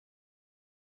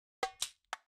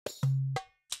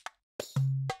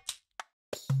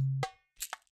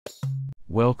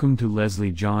Welcome to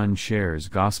Leslie John Shares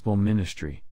Gospel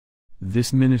Ministry.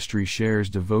 This ministry shares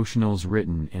devotionals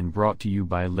written and brought to you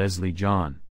by Leslie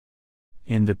John.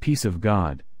 And the peace of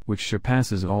God, which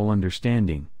surpasses all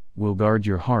understanding, will guard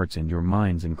your hearts and your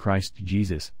minds in Christ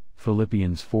Jesus.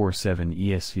 Philippians 4:7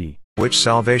 ESV. Which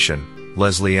salvation?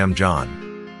 Leslie M. John.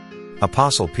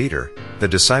 Apostle Peter, the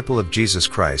disciple of Jesus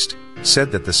Christ,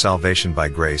 said that the salvation by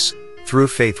grace, through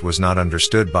faith was not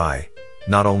understood by,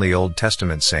 not only Old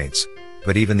Testament saints,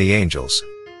 but even the angels.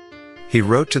 He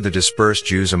wrote to the dispersed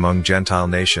Jews among Gentile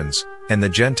nations, and the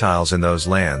Gentiles in those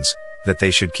lands, that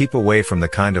they should keep away from the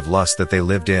kind of lust that they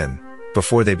lived in,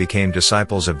 before they became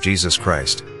disciples of Jesus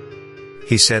Christ.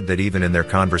 He said that even in their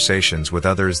conversations with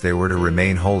others they were to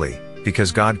remain holy,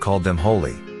 because God called them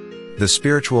holy. The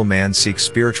spiritual man seeks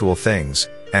spiritual things,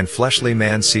 and fleshly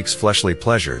man seeks fleshly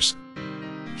pleasures.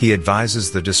 He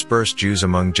advises the dispersed Jews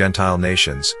among Gentile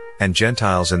nations, and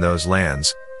Gentiles in those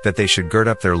lands, that they should gird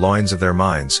up their loins of their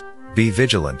minds, be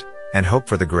vigilant, and hope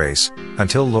for the grace,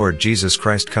 until Lord Jesus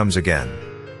Christ comes again.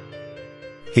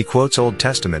 He quotes Old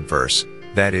Testament verse,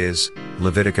 that is,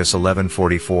 Leviticus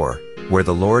 11:44, where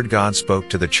the Lord God spoke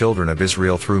to the children of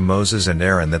Israel through Moses and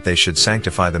Aaron that they should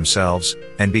sanctify themselves,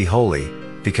 and be holy,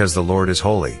 because the Lord is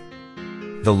holy.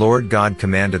 The Lord God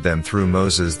commanded them through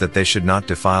Moses that they should not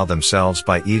defile themselves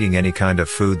by eating any kind of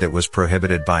food that was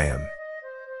prohibited by him.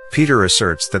 Peter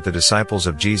asserts that the disciples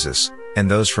of Jesus, and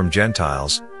those from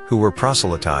Gentiles, who were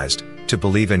proselytized, to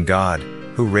believe in God,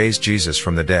 who raised Jesus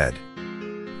from the dead.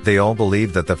 They all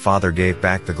believed that the Father gave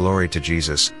back the glory to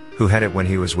Jesus, who had it when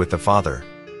he was with the Father.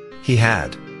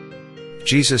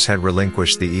 Jesus had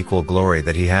relinquished the equal glory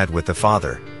that he had with the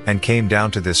Father, and came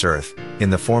down to this earth, in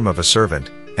the form of a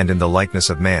servant, and in the likeness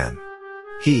of man.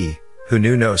 He, who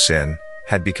knew no sin,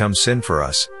 had become sin for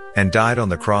us, and died on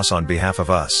the cross on behalf of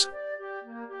us.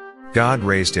 God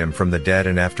raised him from the dead,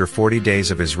 and after 40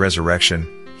 days of his resurrection,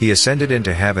 he ascended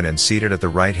into heaven and seated at the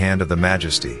right hand of the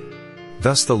Majesty.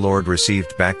 Thus the Lord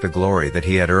received back the glory that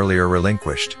he had earlier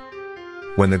relinquished.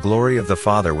 When the glory of the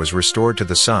Father was restored to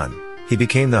the Son, he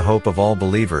became the hope of all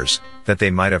believers, that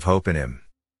they might have hope in him.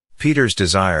 Peter's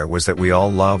desire was that we all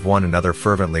love one another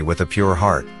fervently with a pure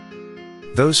heart.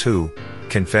 Those who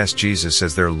confess Jesus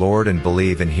as their Lord and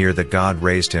believe and hear that God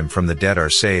raised him from the dead are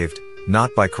saved,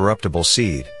 not by corruptible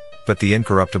seed, but the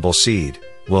incorruptible seed,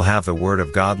 will have the word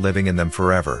of God living in them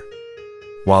forever.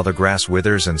 While the grass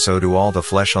withers and so do all the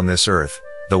flesh on this earth,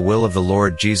 the will of the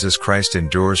Lord Jesus Christ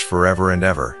endures forever and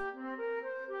ever.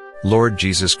 Lord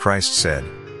Jesus Christ said,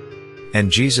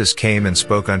 "And Jesus came and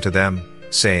spoke unto them,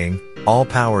 saying, All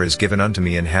power is given unto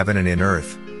me in heaven and in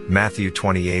earth." Matthew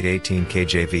 28:18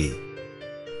 KJV.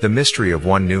 The mystery of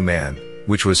one new man,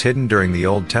 which was hidden during the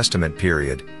Old Testament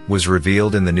period, was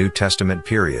revealed in the New Testament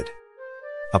period.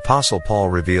 Apostle Paul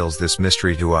reveals this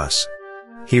mystery to us.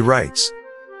 He writes,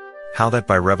 "How that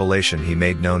by revelation he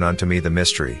made known unto me the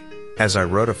mystery, as I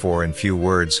wrote afore in few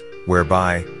words,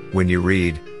 whereby, when you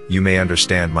read, you may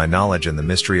understand my knowledge in the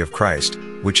mystery of Christ,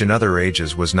 which in other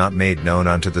ages was not made known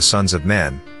unto the sons of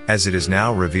men, as it is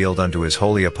now revealed unto his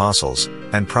holy apostles,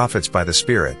 and prophets by the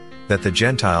Spirit, that the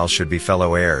Gentiles should be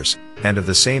fellow heirs, and of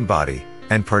the same body,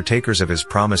 and partakers of his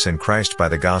promise in Christ by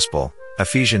the gospel."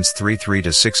 Ephesians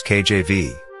 3:3-6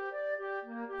 KJV.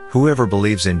 Whoever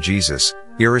believes in Jesus,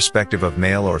 irrespective of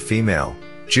male or female,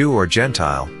 Jew or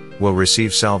Gentile, will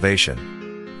receive salvation.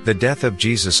 The death of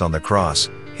Jesus on the cross,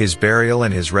 his burial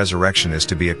and his resurrection is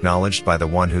to be acknowledged by the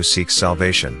one who seeks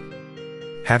salvation.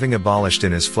 Having abolished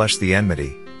in his flesh the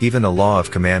enmity, even the law of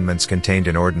commandments contained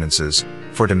in ordinances,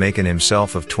 for to make in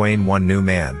himself of twain one new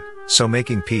man, so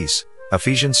making peace.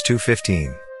 Ephesians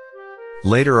 2:15.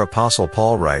 Later Apostle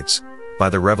Paul writes, "By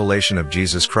the revelation of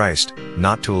Jesus Christ,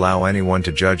 not to allow anyone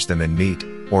to judge them in meat,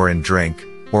 or in drink,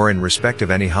 or in respect of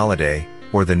any holiday,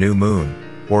 or the new moon,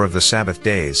 or of the Sabbath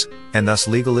days, and thus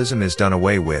legalism is done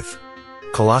away with."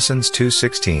 Colossians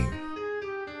 2:16.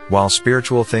 While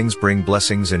spiritual things bring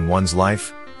blessings in one's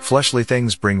life, fleshly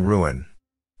things bring ruin.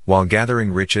 While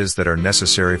gathering riches that are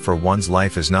necessary for one's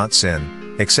life is not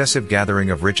sin, excessive gathering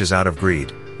of riches out of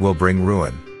greed will bring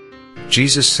ruin.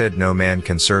 Jesus said no man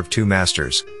can serve two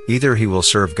masters, either he will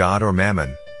serve God or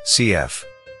mammon, cf.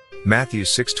 Matthew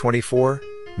 6:24,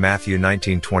 Matthew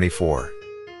 19:24.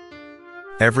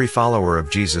 Every follower of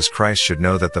Jesus Christ should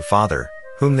know that the Father,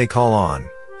 whom they call on,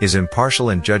 is impartial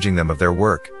in judging them of their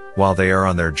work, while they are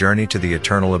on their journey to the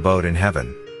eternal abode in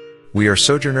heaven. We are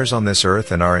sojourners on this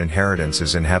earth and our inheritance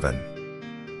is in heaven.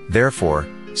 Therefore,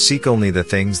 seek only the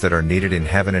things that are needed in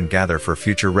heaven and gather for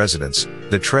future residence,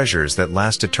 the treasures that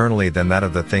last eternally than that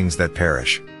of the things that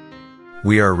perish.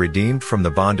 We are redeemed from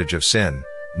the bondage of sin,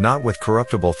 not with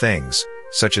corruptible things,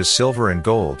 such as silver and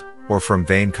gold, or from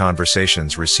vain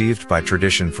conversations received by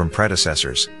tradition from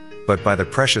predecessors, but by the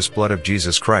precious blood of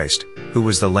Jesus Christ, who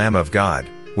was the Lamb of God,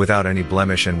 without any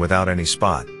blemish and without any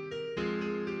spot.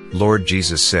 Lord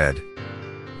Jesus said,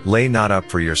 "Lay not up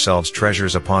for yourselves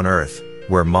treasures upon earth,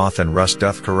 where moth and rust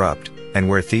doth corrupt, and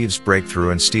where thieves break through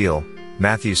and steal."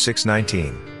 Matthew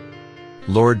 6:19.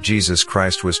 Lord Jesus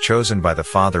Christ was chosen by the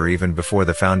Father even before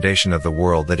the foundation of the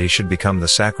world that he should become the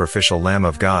sacrificial Lamb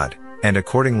of God, and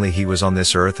accordingly he was on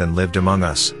this earth and lived among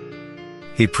us.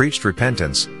 He preached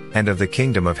repentance, and of the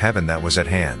kingdom of heaven that was at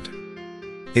hand.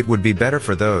 It would be better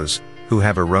for those who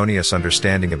have erroneous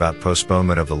understanding about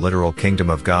postponement of the literal kingdom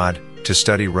of God, to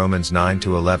study Romans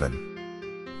 9-11.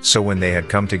 So when they had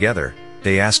come together,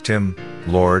 they asked him,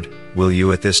 "Lord, will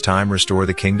you at this time restore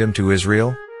the kingdom to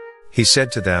Israel?" He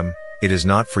said to them, "It is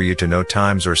not for you to know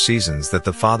times or seasons that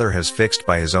the Father has fixed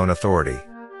by his own authority."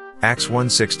 Acts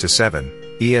 1:6-7,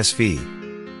 ESV.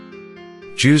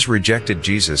 Jews rejected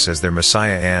Jesus as their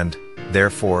Messiah and,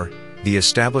 therefore, the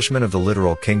establishment of the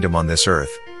literal kingdom on this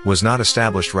earth was not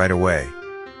established right away.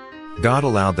 God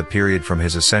allowed the period from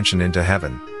his ascension into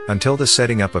heaven, until the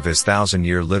setting up of his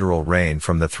 1,000-year literal reign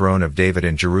from the throne of David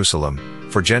in Jerusalem,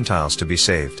 for Gentiles to be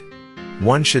saved.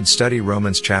 One should study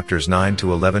Romans chapters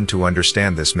 9-11 to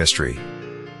understand this mystery.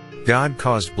 God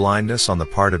caused blindness on the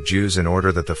part of Jews in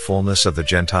order that the fullness of the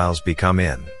Gentiles be come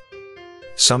in.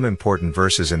 Some important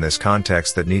verses in this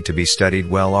context that need to be studied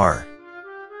well are: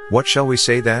 "What shall we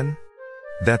say then?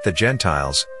 That the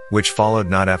Gentiles, which followed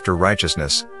not after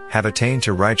righteousness, have attained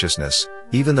to righteousness,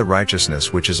 even the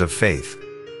righteousness which is of faith.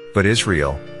 But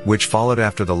Israel, which followed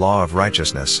after the law of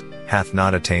righteousness, hath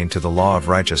not attained to the law of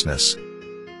righteousness.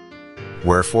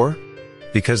 Wherefore?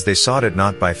 Because they sought it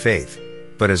not by faith,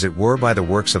 but as it were by the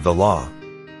works of the law.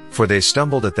 For they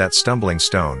stumbled at that stumbling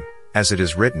stone, as it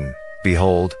is written,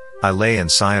 Behold, I lay in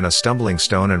Sion a stumbling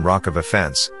stone and rock of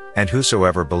offense, and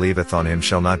whosoever believeth on him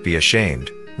shall not be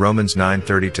ashamed." Romans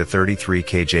 9:30-33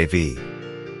 KJV.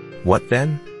 What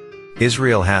then?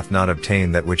 Israel hath not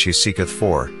obtained that which he seeketh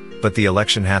for, but the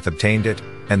election hath obtained it,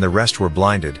 and the rest were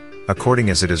blinded, according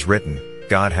as it is written,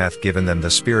 God hath given them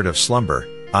the spirit of slumber,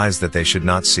 eyes that they should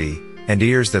not see, and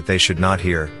ears that they should not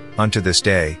hear, unto this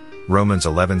day. Romans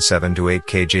 11:7-8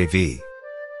 KJV.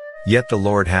 Yet the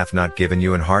Lord hath not given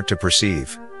you an heart to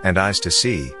perceive, and eyes to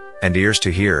see, and ears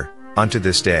to hear, unto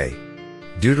this day.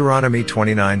 Deuteronomy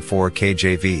 29:4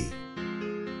 KJV.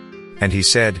 And he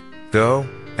said, Go,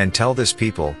 and tell this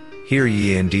people, Hear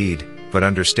ye indeed, but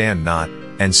understand not,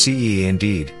 and see ye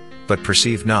indeed, but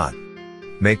perceive not.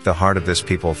 Make the heart of this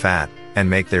people fat, and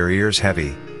make their ears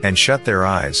heavy, and shut their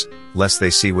eyes, lest they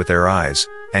see with their eyes,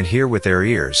 and hear with their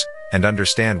ears, and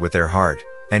understand with their heart,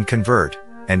 and convert,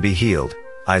 and be healed.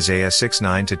 Isaiah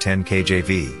 6:9-10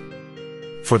 KJV.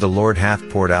 For the Lord hath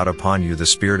poured out upon you the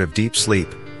spirit of deep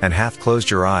sleep, and hath closed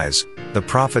your eyes, the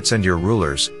prophets and your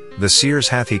rulers, the seers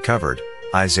hath he covered.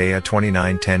 Isaiah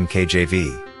 29:10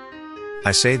 KJV.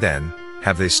 I say then,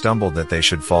 have they stumbled that they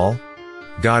should fall?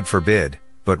 God forbid,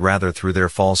 but rather through their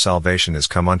fall salvation is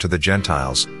come unto the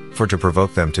Gentiles, for to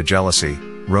provoke them to jealousy.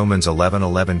 Romans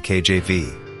 11:11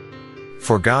 KJV.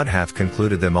 For God hath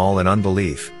concluded them all in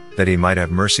unbelief, that he might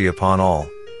have mercy upon all.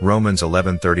 Romans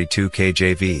 11:32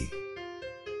 KJV.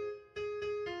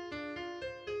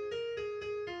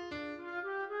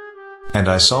 And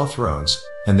I saw thrones,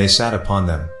 and they sat upon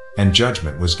them, and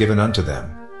judgment was given unto them.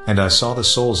 And I saw the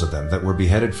souls of them that were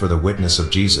beheaded for the witness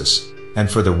of Jesus, and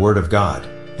for the word of God,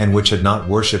 and which had not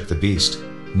worshipped the beast,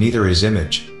 neither his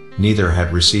image, neither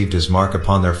had received his mark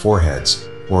upon their foreheads,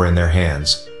 or in their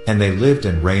hands, and they lived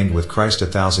and reigned with Christ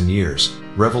 1,000 years.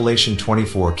 Revelation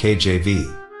 24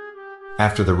 KJV.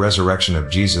 After the resurrection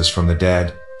of Jesus from the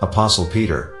dead, Apostle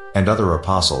Peter, and other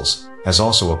apostles, as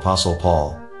also Apostle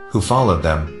Paul, who followed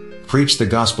them, preached the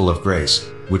gospel of grace,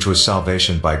 which was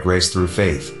salvation by grace through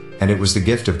faith, and it was the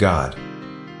gift of God.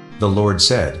 The Lord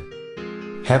said,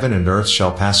 Heaven and earth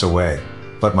shall pass away,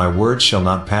 but my words shall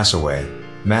not pass away.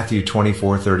 Matthew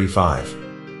 24:35.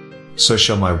 So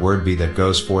shall my word be that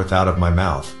goes forth out of my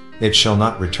mouth, it shall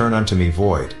not return unto me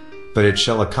void, but it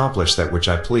shall accomplish that which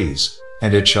I please,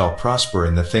 and it shall prosper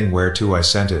in the thing whereto I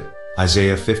sent it.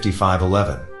 Isaiah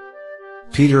 55:11.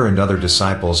 Peter and other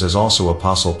disciples as also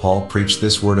Apostle Paul preached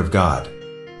this word of God.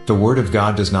 The word of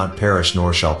God does not perish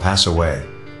nor shall pass away,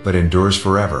 but endures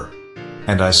forever.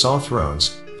 And I saw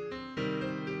thrones.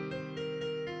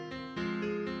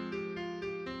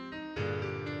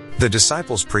 The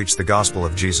disciples preached the gospel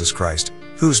of Jesus Christ,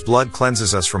 whose blood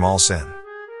cleanses us from all sin.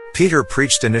 Peter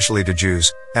preached initially to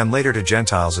Jews, and later to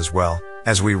Gentiles as well,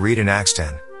 as we read in Acts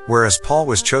 10, whereas Paul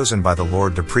was chosen by the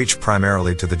Lord to preach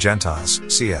primarily to the Gentiles,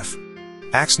 cf.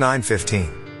 Acts 9:15.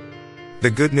 The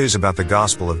good news about the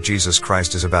gospel of Jesus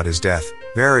Christ is about his death,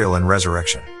 burial and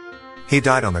resurrection. He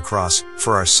died on the cross,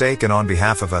 for our sake and on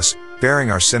behalf of us, bearing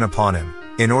our sin upon him,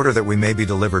 in order that we may be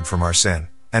delivered from our sin,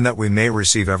 and that we may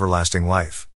receive everlasting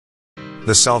life.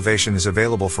 The salvation is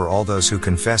available for all those who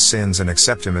confess sins and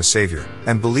accept him as Savior,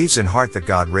 and believes in heart that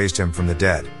God raised him from the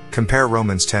dead. Compare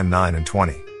Romans 10:9 and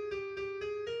 20.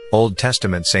 Old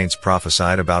Testament saints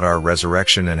prophesied about our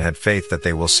resurrection and had faith that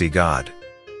they will see God.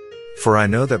 For I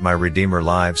know that my Redeemer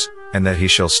lives, and that he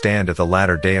shall stand at the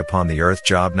latter day upon the earth.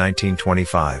 Job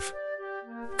 19:25.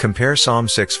 Compare Psalm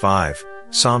 6:5,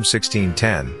 Psalm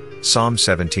 16:10, Psalm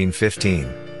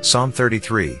 17:15, Psalm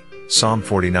 33, Psalm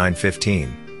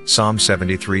 49:15, Psalm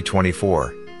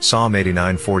 73:24, Psalm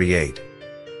 89:48.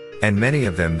 And many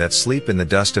of them that sleep in the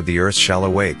dust of the earth shall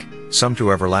awake, some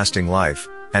to everlasting life,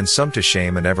 and some to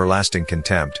shame and everlasting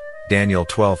contempt. Daniel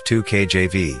 12:2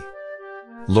 KJV.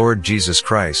 Lord Jesus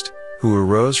Christ, who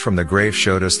arose from the grave,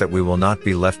 showed us that we will not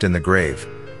be left in the grave,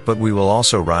 but we will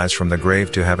also rise from the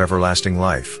grave to have everlasting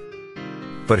life.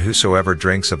 But whosoever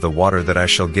drinks of the water that I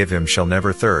shall give him shall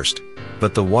never thirst,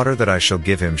 but the water that I shall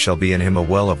give him shall be in him a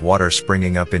well of water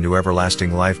springing up into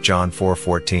everlasting life. John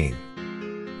 4:14.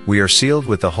 We are sealed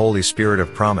with the Holy Spirit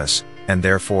of promise, and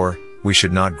therefore, we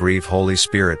should not grieve Holy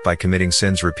Spirit by committing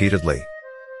sins repeatedly.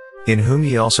 In whom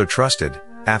ye also trusted,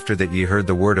 after that ye heard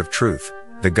the word of truth,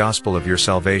 the gospel of your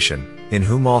salvation, in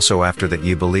whom also after that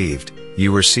ye believed, ye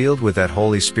were sealed with that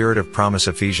Holy Spirit of promise.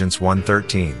 Ephesians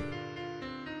 1:13.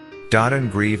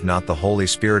 And grieve not the Holy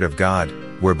Spirit of God,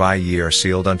 whereby ye are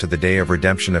sealed unto the day of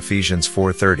redemption. Ephesians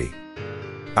 4:30.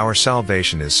 Our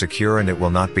salvation is secure and it will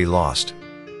not be lost.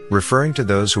 Referring to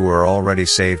those who are already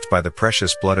saved by the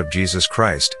precious blood of Jesus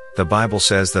Christ, the Bible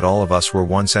says that all of us were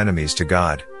once enemies to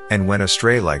God, and went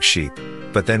astray like sheep,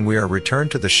 but then we are returned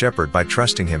to the shepherd by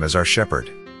trusting him as our shepherd.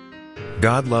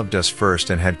 God loved us first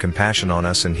and had compassion on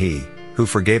us, and he, who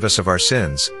forgave us of our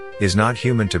sins, is not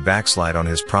human to backslide on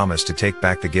his promise to take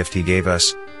back the gift he gave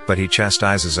us, but he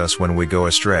chastises us when we go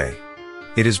astray.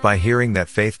 It is by hearing that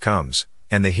faith comes,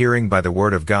 and the hearing by the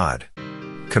word of God.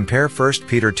 Compare 1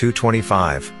 Peter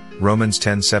 2:25, Romans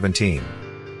 10:17.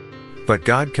 But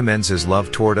God commends his love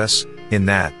toward us, in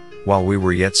that, while we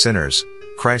were yet sinners,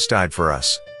 Christ died for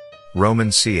us.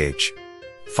 Romans ch.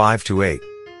 5-8.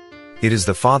 It is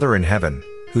the Father in heaven,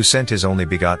 who sent his only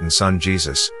begotten Son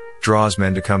Jesus, draws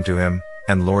men to come to him,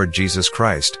 and Lord Jesus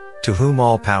Christ, to whom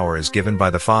all power is given by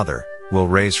the Father, will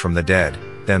raise from the dead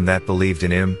them that believed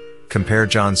in him. Compare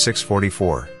John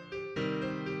 6:44.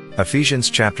 Ephesians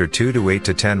chapter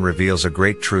 2:8-10 reveals a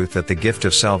great truth that the gift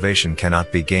of salvation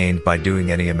cannot be gained by doing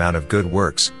any amount of good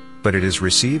works, but it is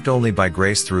received only by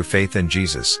grace through faith in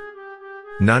Jesus.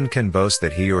 None can boast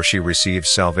that he or she receives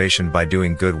salvation by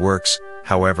doing good works.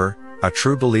 However, a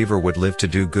true believer would live to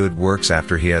do good works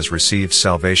after he has received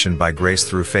salvation by grace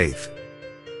through faith.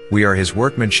 We are his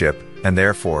workmanship, and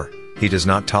therefore, he does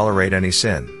not tolerate any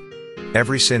sin.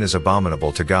 Every sin is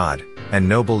abominable to God, and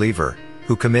no believer,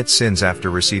 who commits sins after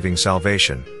receiving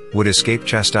salvation, would escape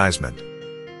chastisement.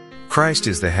 Christ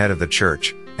is the head of the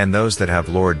church, and those that have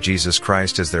Lord Jesus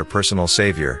Christ as their personal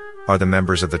Savior, are the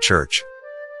members of the church.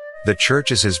 The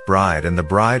church is his bride, and the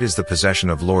bride is the possession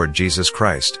of Lord Jesus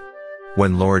Christ.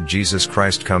 When Lord Jesus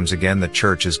Christ comes again, the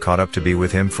church is caught up to be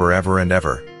with him forever and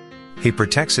ever. He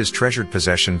protects his treasured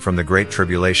possession from the great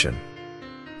tribulation.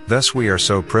 Thus we are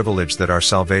so privileged that our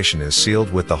salvation is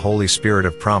sealed with the Holy Spirit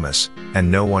of promise,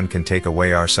 and no one can take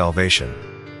away our salvation.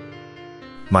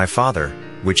 My Father,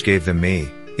 which gave them me,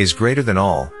 is greater than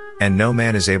all, and no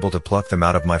man is able to pluck them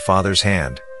out of my Father's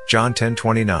hand. John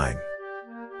 10:29.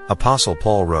 Apostle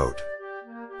Paul wrote,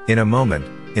 In a moment,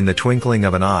 in the twinkling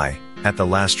of an eye, at the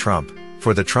last trump,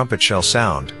 for the trumpet shall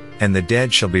sound, and the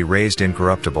dead shall be raised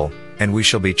incorruptible, and we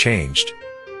shall be changed.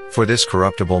 For this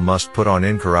corruptible must put on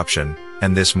incorruption,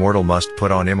 and this mortal must put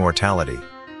on immortality.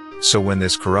 So when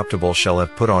this corruptible shall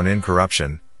have put on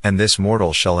incorruption, and this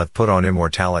mortal shall have put on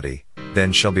immortality,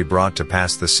 then shall be brought to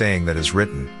pass the saying that is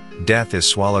written, Death is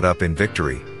swallowed up in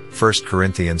victory. 1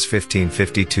 Corinthians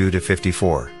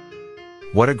 15:52-54.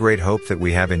 What a great hope that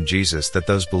we have in Jesus, that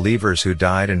those believers who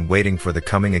died and waiting for the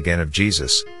coming again of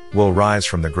Jesus, will rise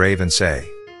from the grave and say,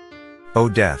 O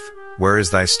death, where is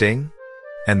thy sting?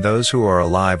 And those who are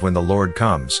alive when the Lord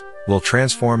comes, will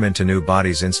transform into new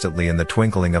bodies instantly in the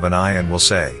twinkling of an eye, and will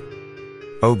say,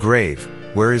 O grave,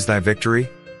 where is thy victory?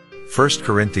 1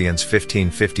 Corinthians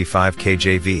 15:55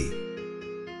 KJV.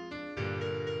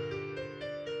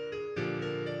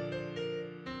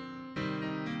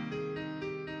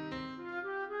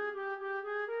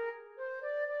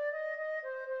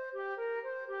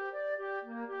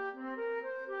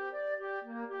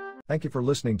 Thank you for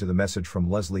listening to the message from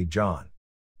Leslie John.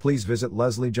 Please visit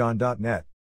lesliejohn.net.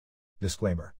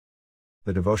 Disclaimer.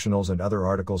 The devotionals and other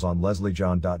articles on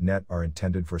lesliejohn.net are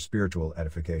intended for spiritual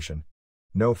edification.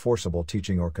 No forcible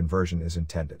teaching or conversion is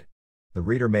intended. The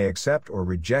reader may accept or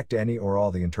reject any or all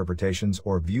the interpretations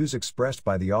or views expressed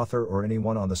by the author or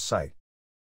anyone on the site.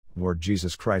 Lord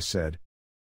Jesus Christ said,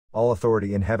 "All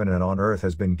authority in heaven and on earth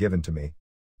has been given to me.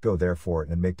 Go therefore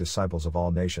and make disciples of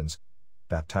all nations,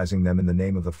 baptizing them in the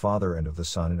name of the Father and of the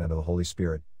Son and of the Holy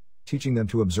Spirit, teaching them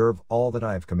to observe all that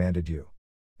I have commanded you.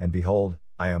 And behold,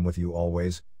 I am with you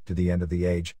always, to the end of the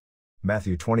age."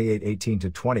 Matthew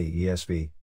 28:18-20 ESV.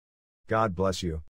 God bless you.